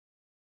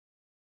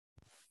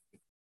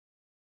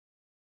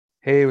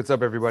Hey, what's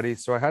up, everybody?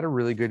 So I had a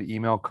really good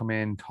email come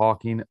in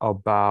talking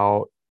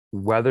about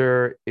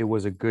whether it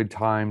was a good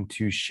time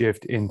to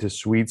shift into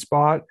Sweet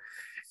Spot.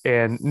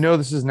 And no,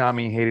 this is not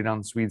me hating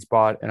on Sweet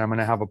Spot. And I'm going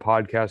to have a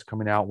podcast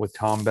coming out with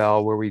Tom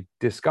Bell where we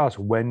discuss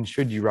when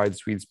should you ride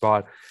Sweet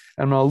Spot.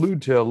 And I'm going to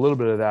allude to a little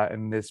bit of that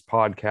in this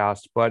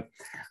podcast. But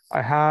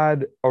I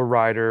had a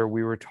rider,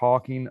 we were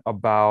talking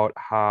about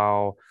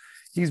how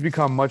he's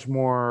become much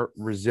more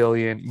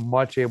resilient,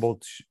 much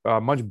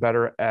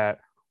better at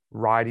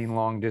riding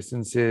long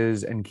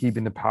distances and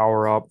keeping the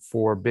power up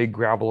for big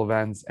gravel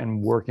events and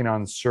working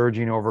on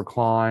surging over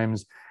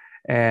climbs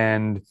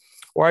and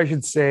or I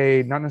should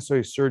say not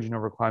necessarily surging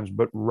over climbs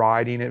but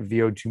riding at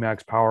VO2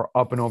 max power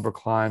up and over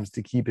climbs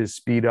to keep his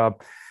speed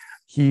up.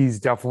 He's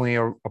definitely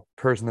a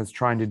person that's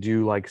trying to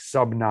do like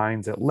sub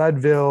nines at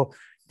Leadville,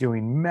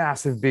 doing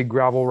massive big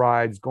gravel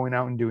rides, going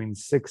out and doing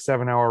 6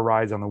 7 hour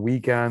rides on the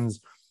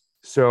weekends.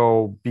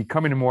 So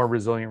becoming a more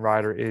resilient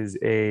rider is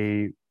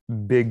a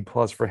big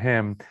plus for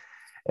him.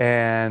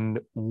 And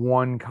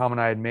one comment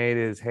I had made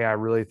is, hey, I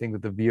really think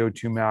that the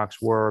VO2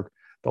 max work,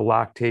 the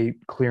lactate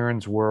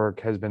clearance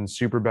work has been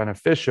super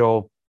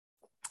beneficial.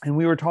 And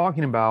we were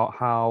talking about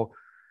how,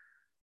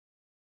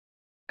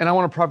 and I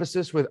want to preface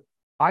this with,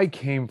 I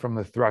came from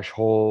the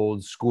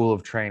threshold school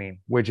of training,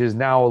 which is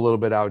now a little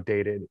bit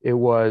outdated. It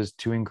was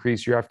to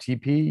increase your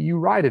FTP, you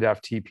ride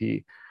at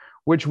FTP,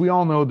 which we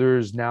all know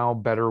there's now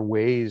better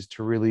ways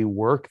to really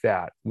work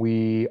that.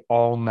 We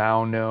all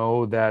now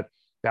know that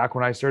back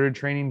when I started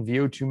training,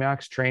 VO2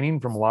 max training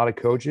from a lot of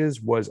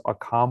coaches was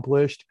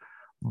accomplished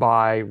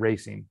by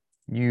racing.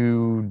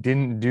 You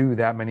didn't do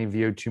that many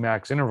VO2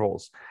 max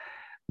intervals.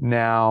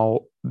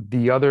 Now,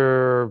 the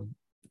other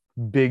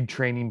big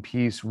training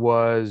piece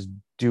was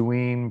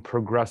doing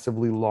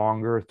progressively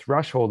longer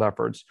threshold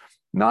efforts.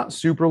 Not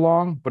super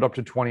long, but up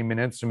to 20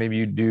 minutes. So maybe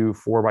you do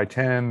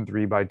 4x10,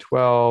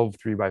 3x12,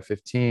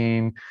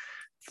 3x15.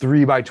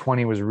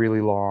 3x20 was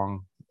really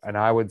long. And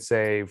I would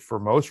say for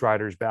most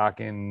riders back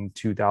in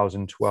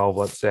 2012,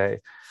 let's say.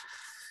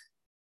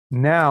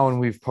 Now, and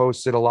we've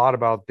posted a lot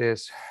about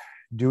this,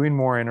 doing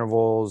more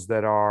intervals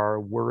that are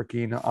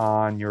working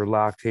on your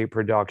lactate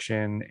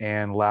production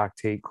and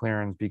lactate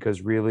clearance,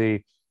 because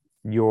really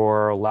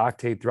your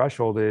lactate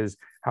threshold is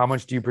how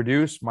much do you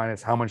produce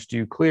minus how much do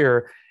you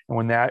clear. And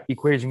when that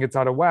equation gets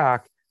out of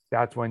whack,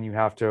 that's when you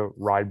have to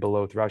ride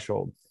below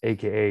threshold,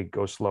 AKA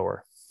go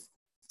slower.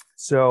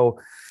 So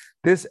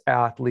this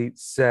athlete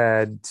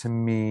said to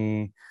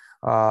me,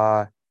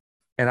 and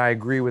I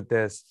agree with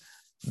this,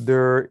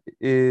 there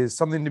is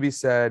something to be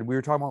said. We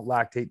were talking about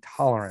lactate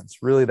tolerance.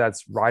 Really,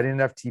 that's riding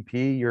at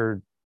FTP.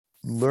 You're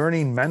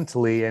learning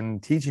mentally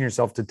and teaching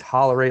yourself to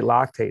tolerate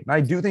lactate. And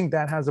I do think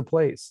that has a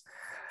place.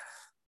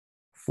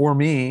 For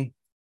me,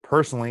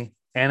 personally,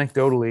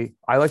 anecdotally,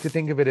 I like to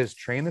think of it as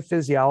train the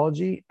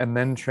physiology and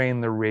then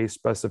train the race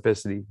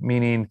specificity,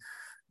 meaning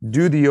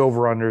do the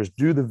over-unders,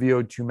 do the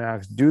VO2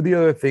 max, do the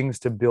other things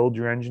to build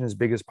your engine as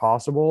big as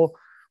possible.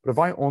 But if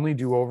I only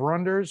do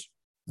over-unders,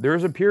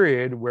 there's a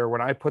period where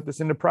when I put this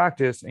into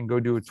practice and go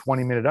do a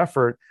 20-minute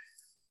effort,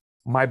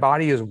 my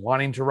body is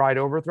wanting to ride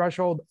over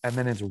threshold and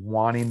then it's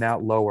wanting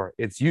that lower.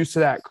 It's used to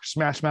that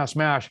smash, smash,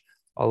 smash,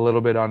 a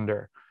little bit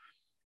under.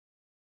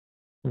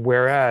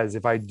 Whereas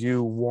if I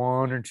do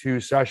one or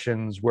two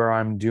sessions where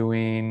I'm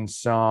doing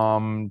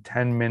some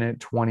 10-minute,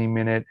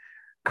 20-minute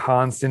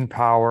constant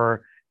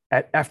power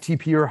at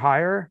FTP or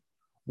higher,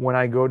 when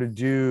I go to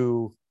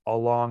do a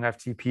long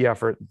FTP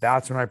effort,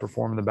 that's when I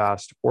perform the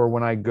best. Or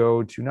when I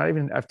go to not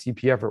even an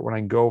FTP effort, when I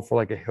go for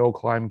like a hill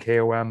climb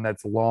KOM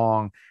that's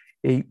long,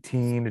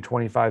 18 to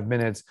 25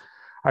 minutes,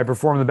 I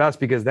perform the best,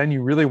 because then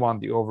you really want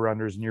the over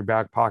unders in your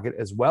back pocket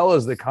as well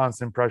as the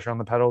constant pressure on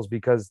the pedals,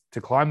 because to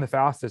climb the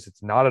fastest,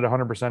 it's not at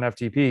 100%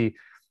 FTP.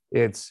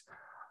 It's,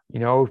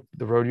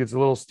 the road gets a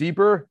little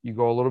steeper, you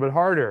go a little bit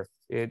harder.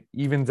 It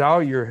evens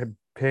out, you're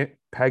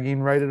pegging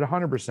right at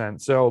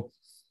 100%. So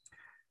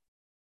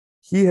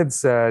he had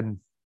said,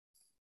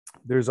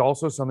 there's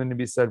also something to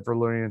be said for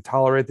learning to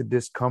tolerate the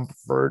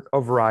discomfort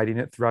of riding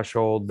at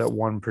threshold that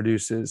one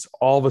produces.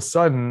 All of a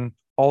sudden,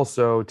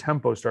 also,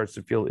 tempo starts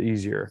to feel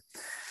easier.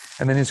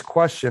 And then his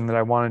question that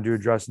I wanted to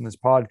address in this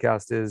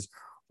podcast is,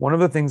 one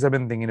of the things I've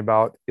been thinking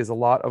about is a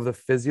lot of the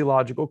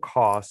physiological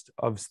cost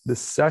of the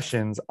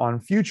sessions on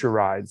future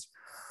rides.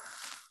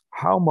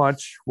 How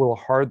much will a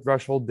hard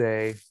threshold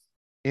day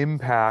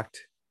impact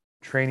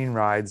training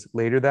rides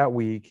later that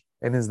week?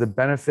 And is the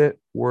benefit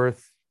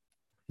worth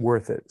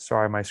it?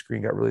 Sorry, my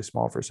screen got really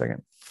small for a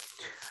second.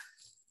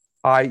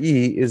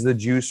 I.e., is the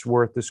juice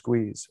worth the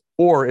squeeze?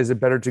 Or is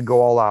it better to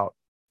go all out?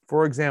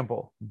 For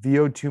example,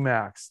 VO2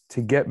 max,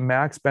 to get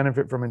max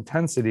benefit from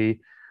intensity,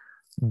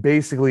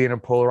 basically in a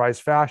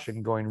polarized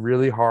fashion, going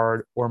really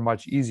hard or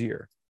much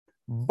easier.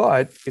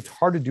 But it's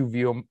hard to do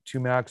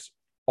VO2 max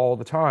all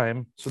the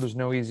time, so there's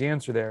no easy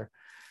answer there.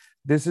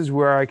 This is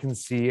where I can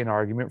see an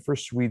argument for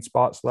sweet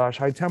spot /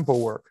 high tempo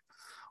work.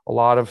 A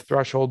lot of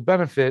threshold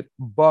benefit,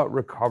 but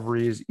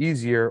recovery is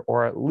easier,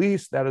 or at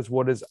least that is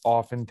what is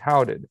often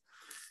touted.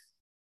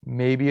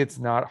 Maybe it's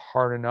not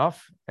hard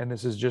enough, and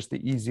this is just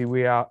the easy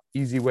way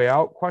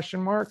out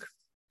question mark.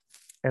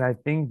 And I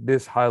think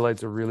this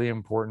highlights a really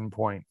important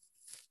point.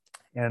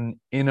 And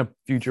in a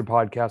future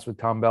podcast with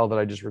Tom Bell that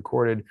I just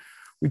recorded,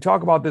 we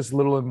talk about this a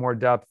little in more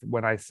depth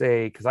when I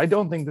say, because I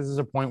don't think this is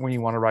a point when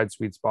you want to ride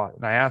sweet spot.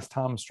 And I asked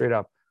Tom straight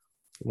up,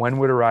 when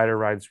would a rider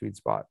ride sweet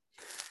spot?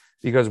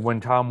 Because when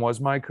Tom was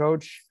my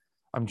coach,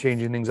 I'm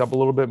changing things up a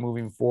little bit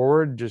moving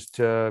forward just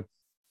to,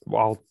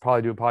 well, I'll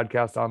probably do a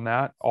podcast on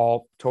that.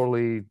 All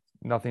totally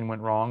nothing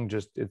went wrong.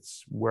 Just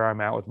it's where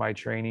I'm at with my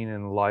training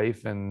and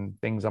life and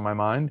things on my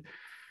mind.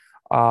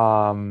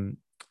 Tom,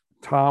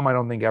 I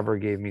don't think ever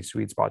gave me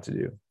sweet spot to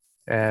do.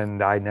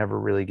 And I never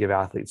really give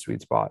athletes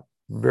sweet spot.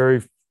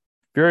 Very,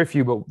 very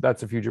few, but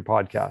that's a future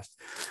podcast.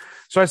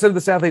 So I said to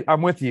this athlete,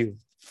 I'm with you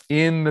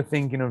in the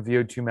thinking of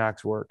VO2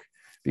 max work,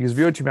 because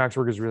VO2 max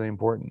work is really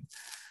important.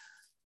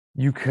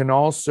 You can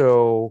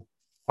also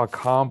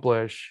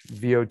accomplish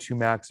VO2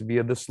 max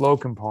via the slow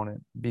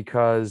component,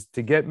 because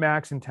to get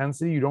max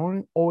intensity, you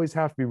don't always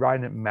have to be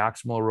riding at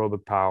maximal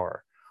aerobic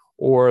power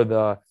or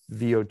the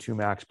VO2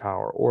 max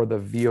power or the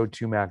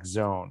VO2 max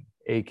zone,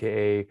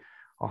 aka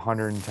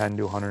 110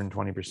 to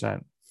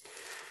 120%.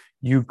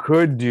 You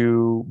could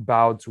do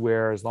bouts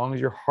where, as long as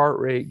your heart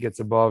rate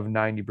gets above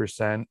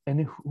 90%,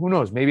 and who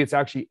knows, maybe it's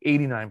actually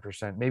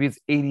 89%, maybe it's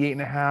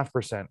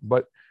 88.5%,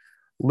 but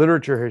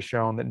literature has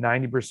shown that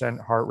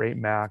 90% heart rate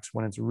max,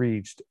 when it's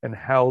reached and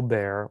held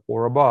there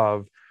or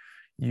above,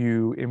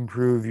 you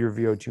improve your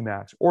VO2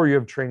 max, or you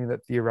have training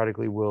that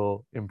theoretically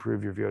will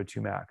improve your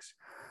VO2 max.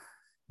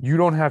 You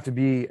don't have to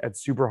be at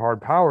super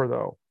hard power,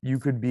 though. You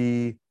could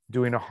be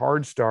doing a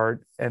hard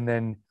start and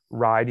then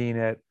riding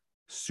at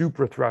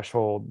super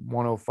threshold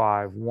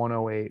 105,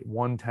 108,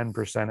 110%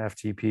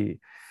 FTP,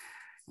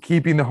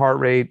 keeping the heart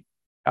rate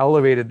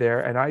elevated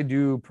there. And I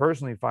do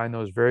personally find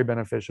those very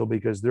beneficial,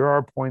 because there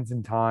are points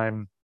in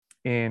time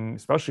in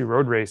especially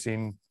road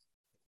racing,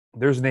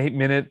 there's an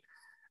 8-minute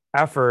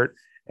effort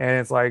and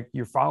it's like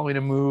you're following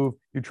a move,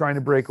 you're trying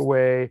to break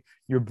away,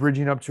 you're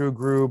bridging up to a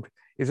group.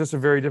 It's just a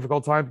very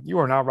difficult time. You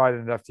are not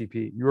riding at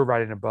FTP. You are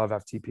riding above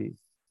FTP.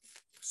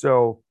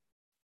 So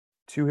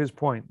to his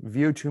point,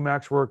 VO2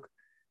 max work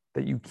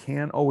that you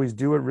can't always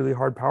do at really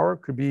hard power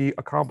could be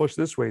accomplished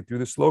this way through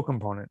the slow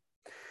component.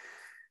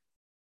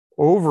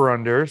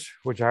 Over-unders,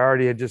 which I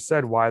already had just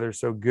said why they're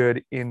so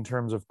good in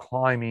terms of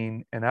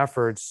climbing and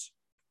efforts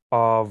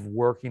of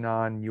working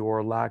on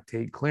your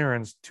lactate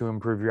clearance to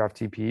improve your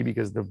FTP,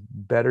 because the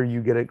better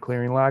you get at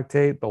clearing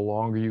lactate, the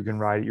longer you can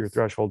ride at your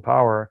threshold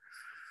power.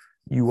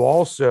 You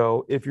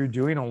also, if you're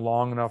doing a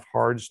long enough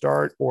hard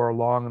start or a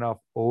long enough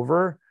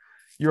over,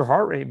 your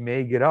heart rate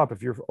may get up.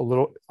 If you're a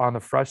little on the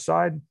fresh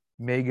side,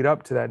 may get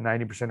up to that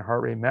 90%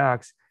 heart rate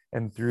max.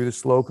 And through the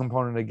slow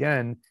component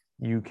again,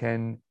 you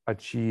can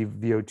achieve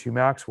VO2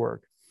 max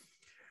work.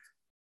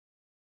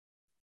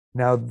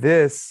 Now,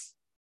 this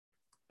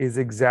is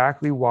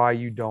exactly why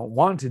you don't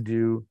want to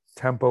do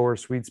tempo or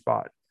sweet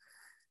spot,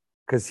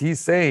 because he's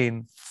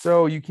saying,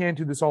 so you can't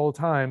do this all the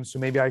time, so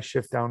maybe I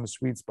shift down to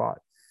sweet spot.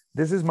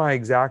 This is my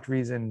exact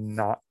reason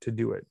not to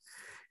do it.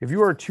 If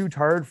you are too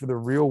tired for the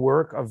real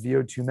work of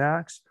VO2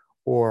 max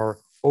or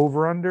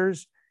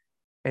over-unders,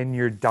 and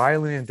you're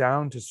dialing it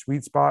down to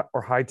sweet spot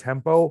or high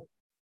tempo,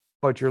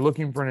 but you're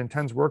looking for an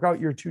intense workout,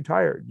 you're too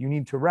tired. You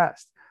need to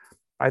rest.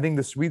 I think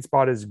the sweet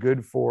spot is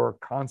good for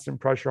constant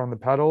pressure on the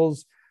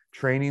pedals,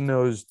 training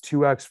those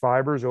 2X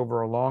fibers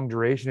over a long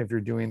duration. If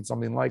you're doing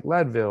something like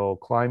Leadville,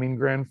 climbing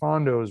Grand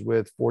Fondos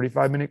with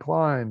 45-minute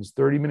climbs,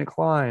 30-minute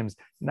climbs,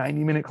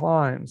 90-minute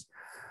climbs.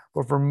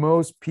 But for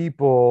most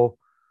people,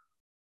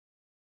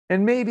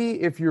 and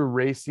maybe if you're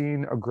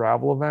racing a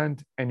gravel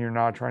event and you're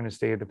not trying to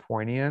stay at the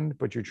pointy end,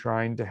 but you're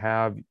trying to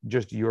have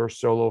just your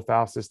solo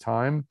fastest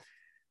time,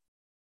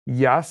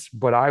 yes,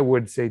 but I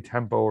would say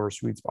tempo or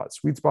sweet spot.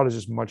 Sweet spot is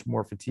just much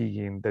more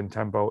fatiguing than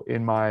tempo,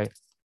 in my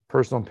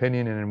personal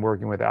opinion and in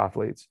working with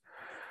athletes.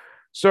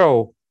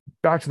 So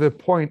back to the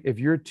point, if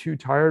you're too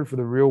tired for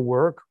the real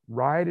work,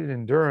 ride at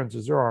endurance,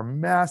 as there are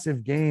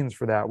massive gains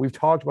for that. We've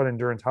talked about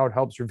endurance, how it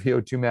helps your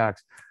VO2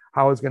 max,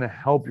 how it's going to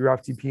help your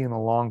FTP in the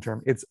long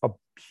term. It's a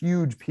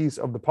huge piece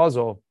of the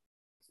puzzle.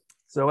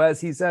 So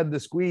as he said, the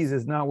squeeze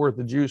is not worth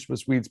the juice with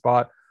sweet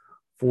spot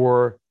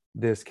for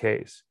this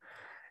case.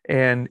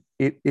 And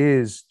it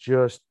is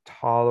just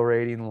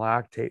tolerating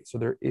lactate. So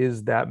there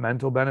is that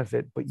mental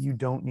benefit, but you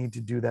don't need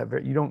to do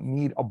that. You don't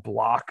need a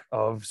block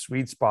of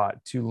sweet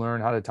spot to learn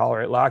how to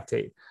tolerate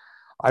lactate.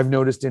 I've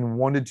noticed in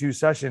 1 to 2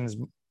 sessions,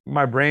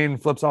 my brain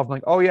flips off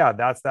like, oh yeah,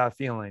 that's that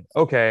feeling.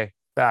 Okay,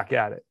 back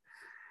at it.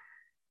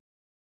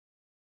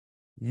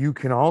 You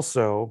can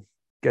also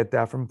get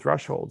that from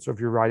threshold. So if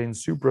you're riding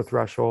super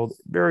threshold,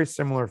 very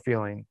similar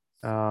feeling.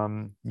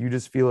 You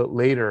just feel it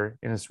later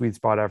in a sweet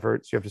spot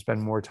effort. So you have to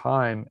spend more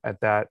time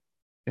at that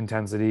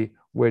intensity,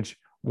 which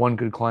one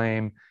could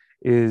claim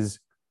is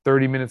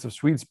 30 minutes of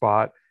sweet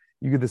spot.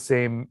 You get the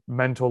same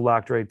mental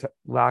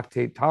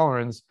lactate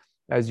tolerance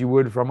as you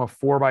would from a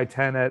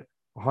 4x10 at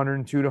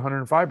 102 to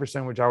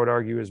 105%, which I would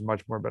argue is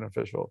much more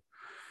beneficial.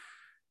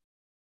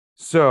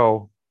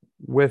 So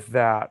with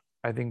that,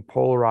 I think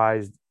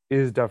polarized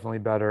is definitely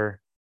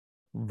better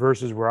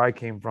versus where I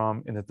came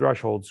from in the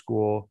threshold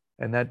school.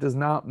 And that does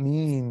not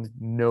mean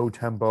no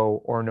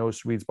tempo or no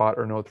sweet spot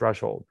or no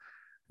threshold.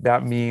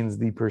 That means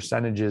the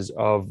percentages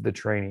of the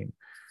training.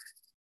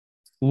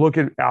 Look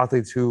at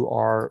athletes who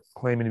are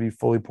claiming to be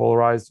fully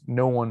polarized.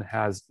 No one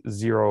has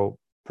 0%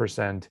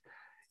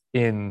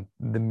 in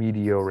the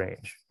medio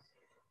range.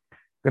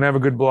 Gonna have a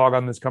good blog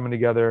on this coming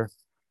together.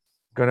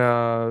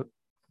 Gonna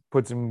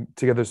put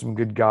together some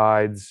good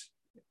guides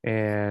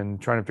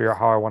and trying to figure out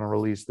how I want to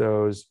release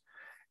those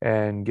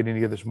and getting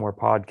together some more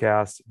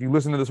podcasts. If you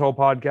listen to this whole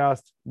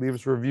podcast, leave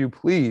us a review,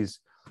 please.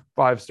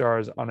 5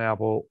 stars on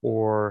Apple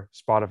or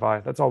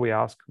Spotify. That's all we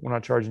ask. We're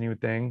not charging you a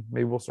thing.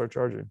 Maybe we'll start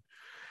charging.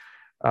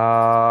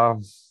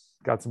 Got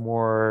some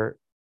more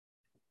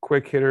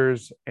quick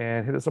hitters,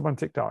 and hit us up on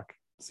TikTok.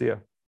 See ya.